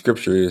the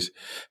scriptures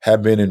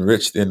have been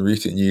enriched in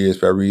recent years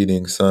by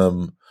reading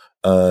some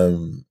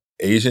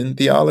Asian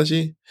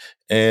theology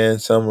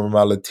and some of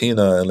my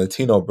Latina and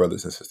Latino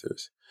brothers and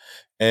sisters.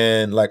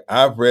 And like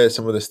I've read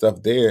some of the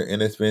stuff there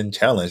and it's been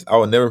challenged. I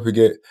will never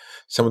forget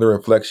some of the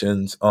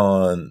reflections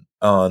on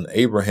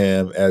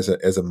Abraham as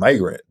a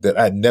migrant that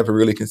I'd never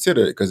really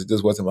considered because it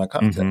just wasn't my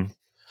context.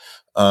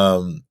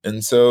 Mm-hmm.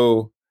 And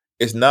so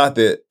it's not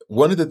that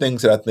one of the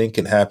things that I think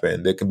can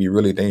happen that can be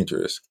really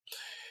dangerous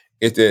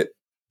is that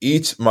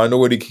each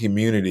minority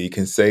community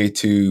can say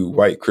to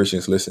white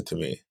Christians, listen to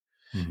me,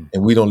 Mm-hmm.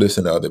 and we don't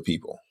listen to other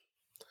people.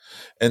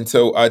 And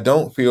so I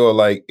don't feel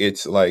like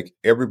it's like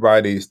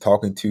everybody's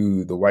talking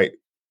to the white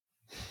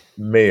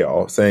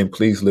male saying,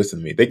 please listen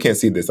to me. They can't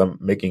see this. I'm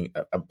making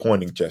a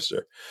pointing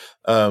gesture.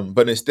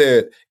 But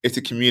instead, it's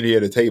a community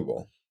at a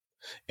table.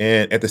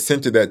 And at the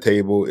center of that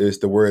table is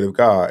the word of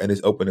God, and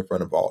it's open in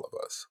front of all of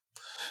us.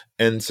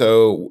 And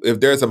so if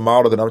there's a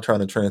model that I'm trying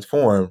to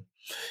transform,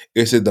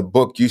 it's that the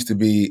book used to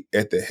be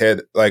at the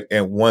head, like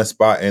at one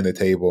spot in the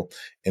table,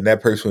 and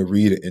that person would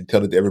read it and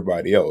tell it to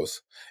everybody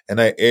else. And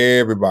now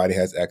everybody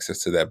has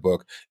access to that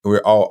book, and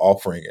we're all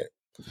offering it.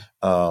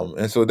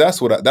 And so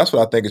that's what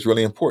I think is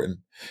really important.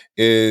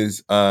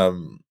 Is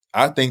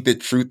I think that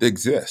truth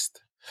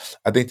exists.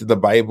 I think that the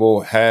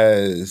Bible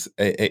has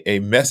a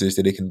message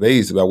that it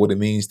conveys about what it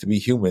means to be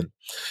human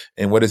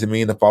and what does it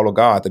mean to follow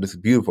God, that it's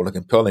beautiful and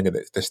compelling and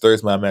that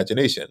stirs my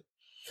imagination.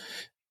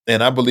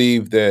 And I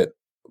believe that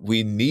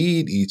we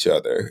need each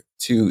other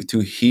to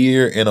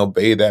hear and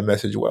obey that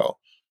message well.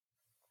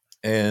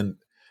 And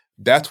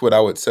that's what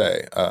I would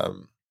say.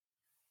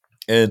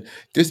 And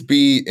just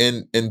be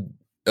in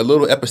a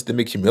little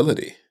epistemic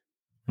humility.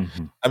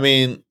 Mm-hmm. I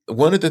mean,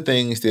 one of the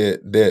things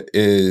that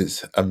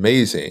is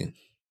amazing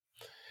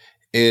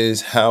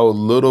is how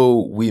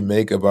little we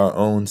make of our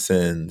own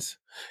sins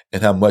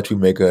and how much we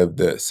make of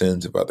the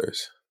sins of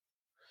others.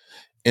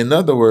 In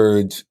other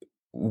words,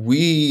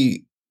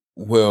 we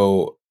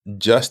will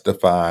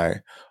justify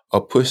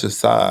or push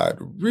aside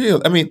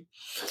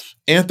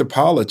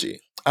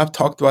anthropology. I've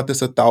talked about this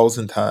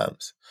 1,000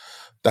 times.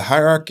 The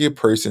hierarchy of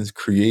persons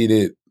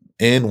created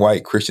in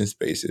white Christian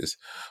spaces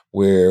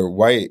where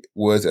white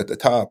was at the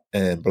top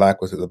and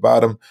black was at the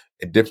bottom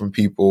and different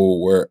people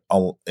were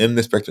in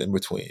the spectrum in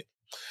between.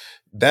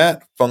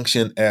 That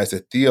functioned as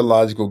a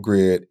theological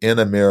grid in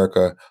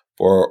America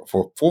for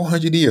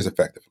 400 years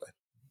effectively.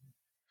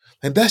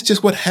 And that's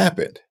just what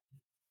happened.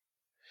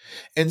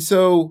 And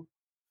so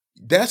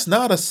that's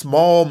not a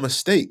small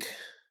mistake.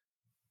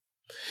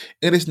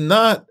 It is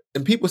not,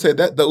 and people say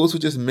that those were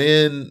just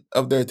men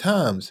of their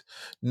times.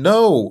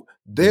 No,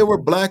 there were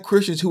Black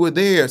Christians who were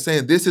there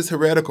saying this is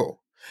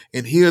heretical.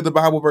 And here are the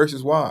Bible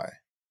verses why.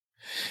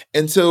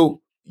 And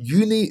so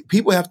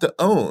people have to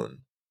own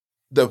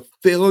the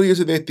failures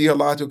of their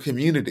theological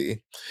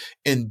community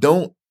and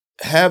don't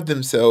have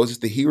themselves as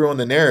the hero in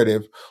the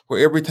narrative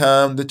where every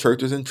time the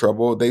church is in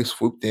trouble, they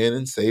swooped in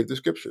and saved the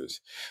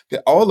scriptures.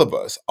 That all of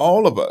us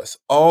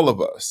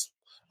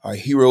are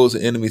heroes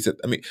and enemies.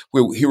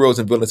 We're heroes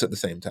and villains at the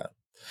same time.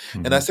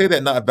 Mm-hmm. And I say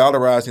that not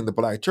valorizing the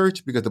Black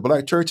church because the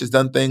Black church has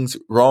done things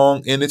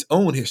wrong in its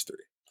own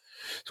history.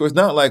 So it's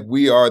not like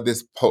we are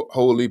this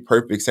holy,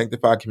 perfect,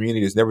 sanctified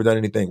community that's never done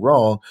anything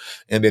wrong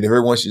and that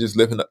everyone should just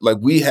live in like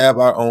we have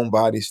our own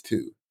bodies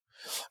too.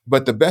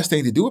 But the best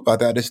thing to do about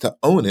that is to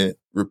own it,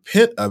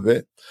 repent of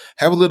it,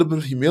 have a little bit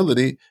of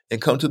humility,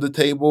 and come to the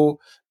table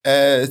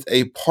as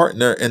a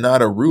partner and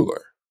not a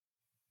ruler.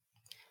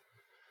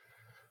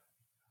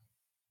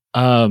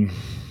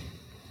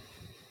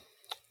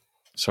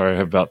 Sorry, I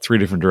have about 3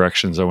 different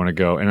directions I want to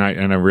go, and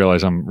I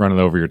realize I'm running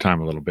over your time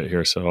a little bit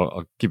here, so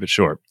I'll keep it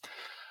short.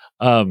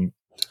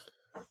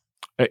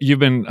 You've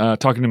been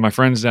talking to my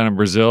friends down in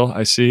Brazil,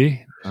 I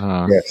see.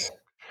 Yes.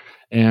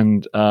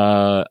 And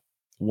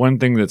one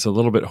thing that's a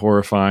little bit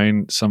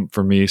horrifying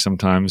for me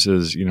sometimes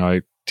is,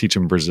 I teach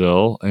in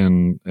Brazil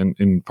and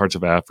in parts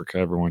of Africa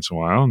every once in a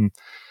while.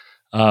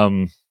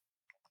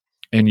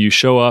 And you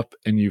show up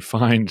and you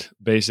find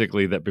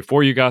basically that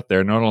before you got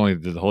there, not only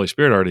did the Holy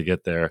Spirit already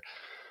get there,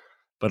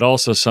 but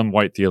also some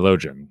white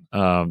theologian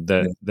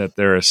that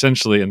they're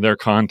essentially in their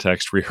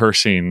context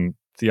rehearsing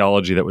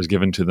theology that was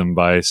given to them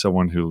by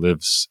someone who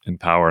lives in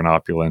power and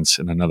opulence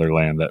in another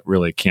land that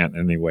really can't in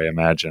any way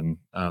imagine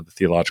the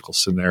theological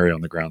scenario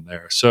on the ground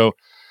there. So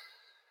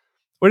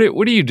what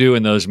do you do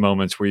in those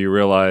moments where you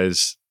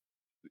realize,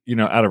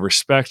 out of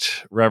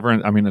respect,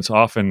 reverence, it's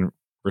often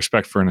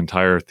respect for an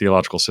entire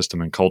theological system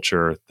and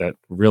culture that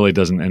really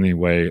doesn't in any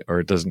way,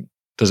 or it doesn't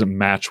doesn't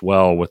match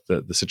well with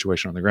the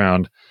situation on the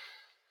ground.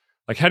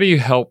 Like, how do you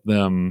help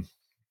them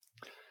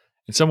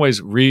in some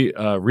ways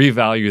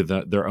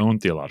revalue their own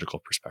theological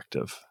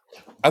perspective?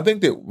 I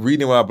think that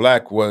Reading While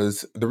Black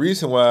was the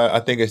reason why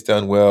I think it's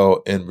done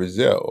well in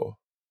Brazil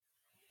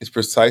is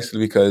precisely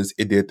because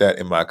it did that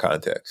in my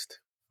context.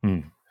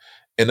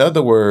 In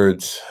other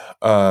words,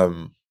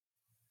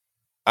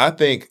 I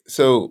think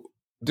so.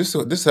 This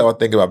is how I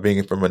think about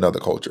being from another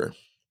culture.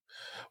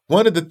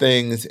 One of the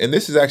things, and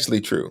this is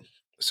actually true.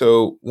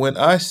 So when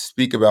I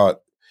speak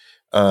about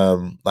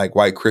like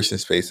white Christian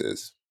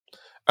spaces,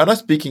 I'm not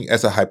speaking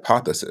as a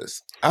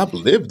hypothesis. I've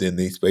lived in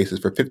these spaces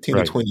for 15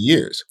 to 20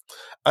 years.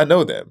 I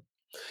know them,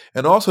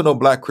 and also know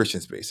Black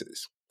Christian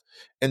spaces.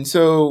 And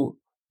so,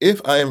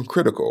 if I am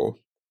critical,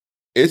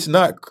 it's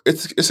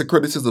a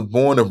criticism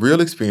born of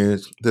real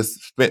experience that's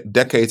spent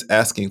decades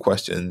asking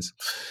questions,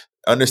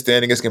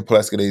 understanding its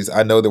complexities.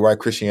 I know that white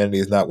Christianity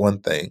is not one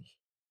thing.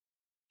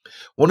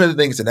 One of the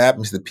things that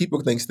happens is that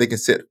people think they can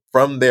sit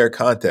from their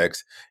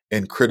context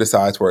and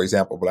criticize, for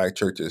example, Black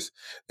churches.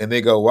 And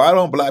they go, why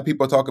don't Black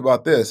people talk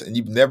about this? And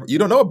you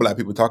don't know what Black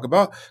people talk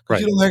about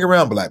because you don't hang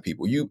around Black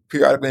people. You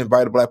periodically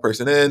invite a Black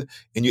person in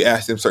and you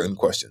ask them certain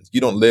questions.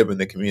 You don't live in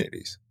the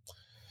communities.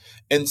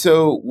 And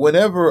so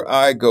whenever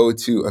I go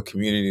to a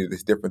community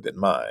that's different than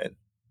mine,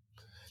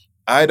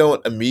 I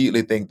don't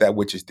immediately think that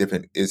which is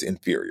different is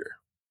inferior.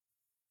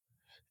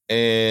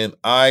 And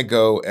I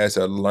go as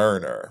a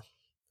learner.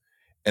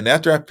 And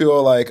after I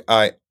feel like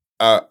I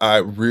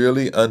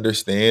really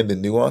understand the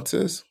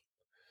nuances,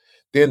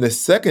 then the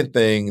second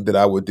thing that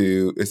I would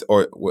do is,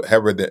 or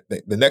whatever the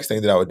next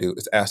thing that I would do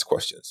is ask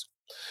questions.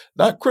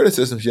 Not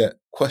criticisms yet,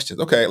 questions.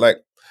 Okay, like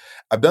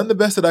I've done the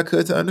best that I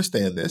could to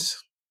understand this.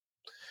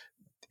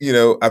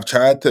 I've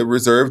tried to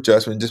reserve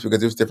judgment just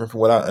because it was different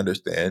from what I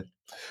understand.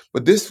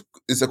 But this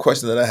is a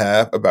question that I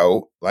have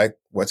about like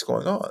what's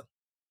going on.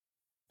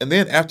 And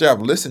then after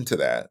I've listened to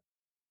that,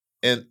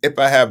 and if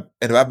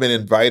I've been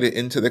invited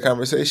into the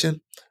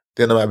conversation,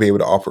 then I might be able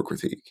to offer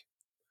critique.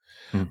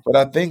 But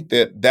I think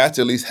that that's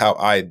at least how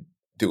I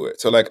do it.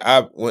 So like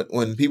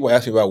when people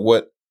ask me about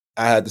what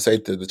I had to say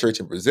to the church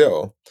in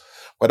Brazil,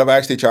 what I've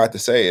actually tried to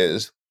say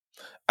is,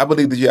 I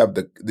believe that you have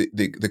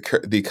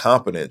the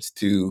competence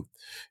to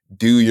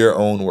do your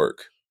own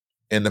work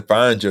and to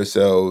find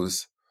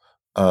yourselves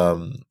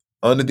under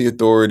the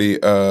authority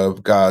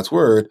of God's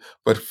word,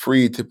 but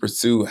free to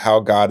pursue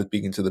how God is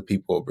speaking to the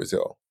people of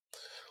Brazil.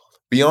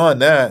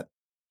 Beyond that,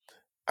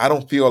 I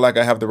don't feel like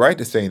I have the right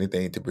to say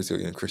anything to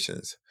Brazilian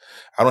Christians.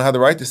 I don't have the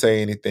right to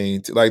say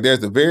anything to, like,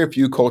 there's a very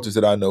few cultures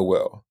that I know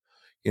well.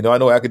 I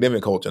know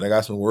academic culture, and I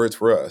got some words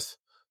for us.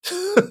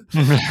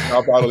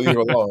 I'll probably leave it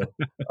alone.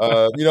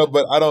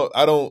 But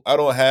I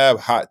don't have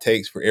hot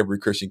takes for every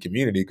Christian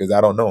community because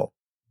I don't know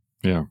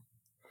them. Yeah.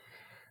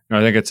 No,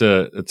 I think it's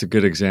a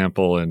good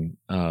example, and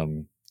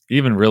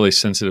even really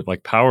sensitive,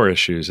 like power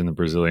issues in the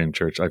Brazilian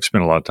church. I've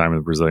spent a lot of time in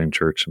the Brazilian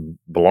church and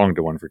belonged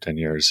to one for 10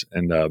 years.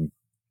 And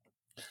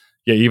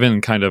even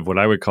kind of what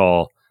I would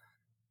call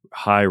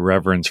high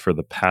reverence for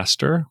the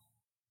pastor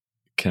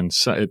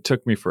it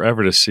took me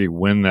forever to see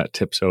when that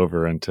tips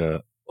over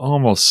into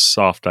almost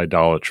soft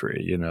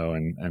idolatry,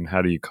 and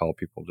how do you call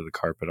people to the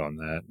carpet on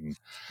that? And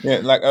yeah,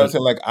 like I was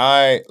saying,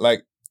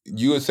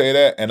 you would say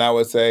that, and I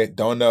would say,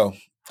 don't know.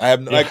 I have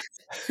and that's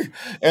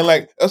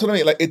what I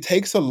mean. Like, it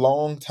takes a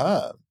long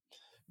time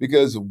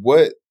because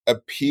what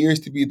appears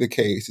to be the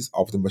case is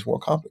often much more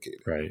complicated.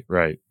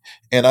 Right.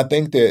 And I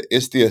think that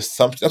it's the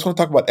assumption. That's when I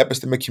talk about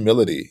epistemic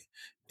humility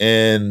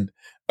and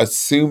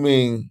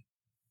assuming,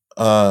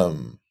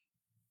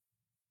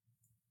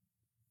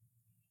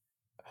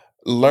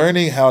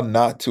 learning how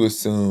not to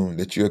assume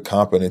that you're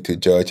competent to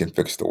judge and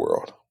fix the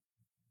world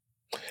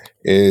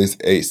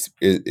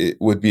it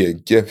would be a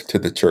gift to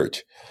the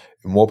church.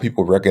 More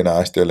people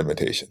recognize their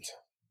limitations.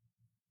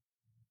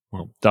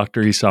 Well,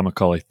 Dr. Esau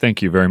McCaulley,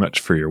 thank you very much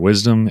for your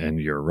wisdom and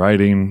your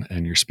writing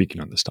and your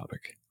speaking on this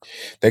topic.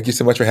 Thank you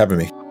so much for having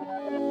me.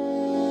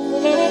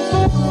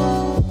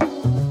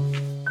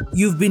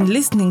 You've been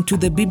listening to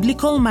the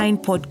Biblical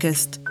Mind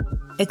podcast,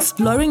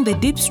 exploring the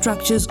deep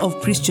structures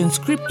of Christian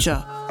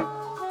scripture.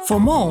 For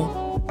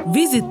more,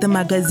 visit the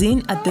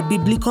magazine at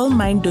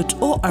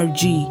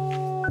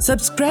thebiblicalmind.org.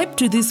 Subscribe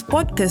to this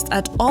podcast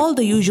at all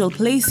the usual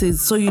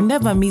places so you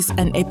never miss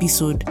an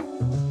episode.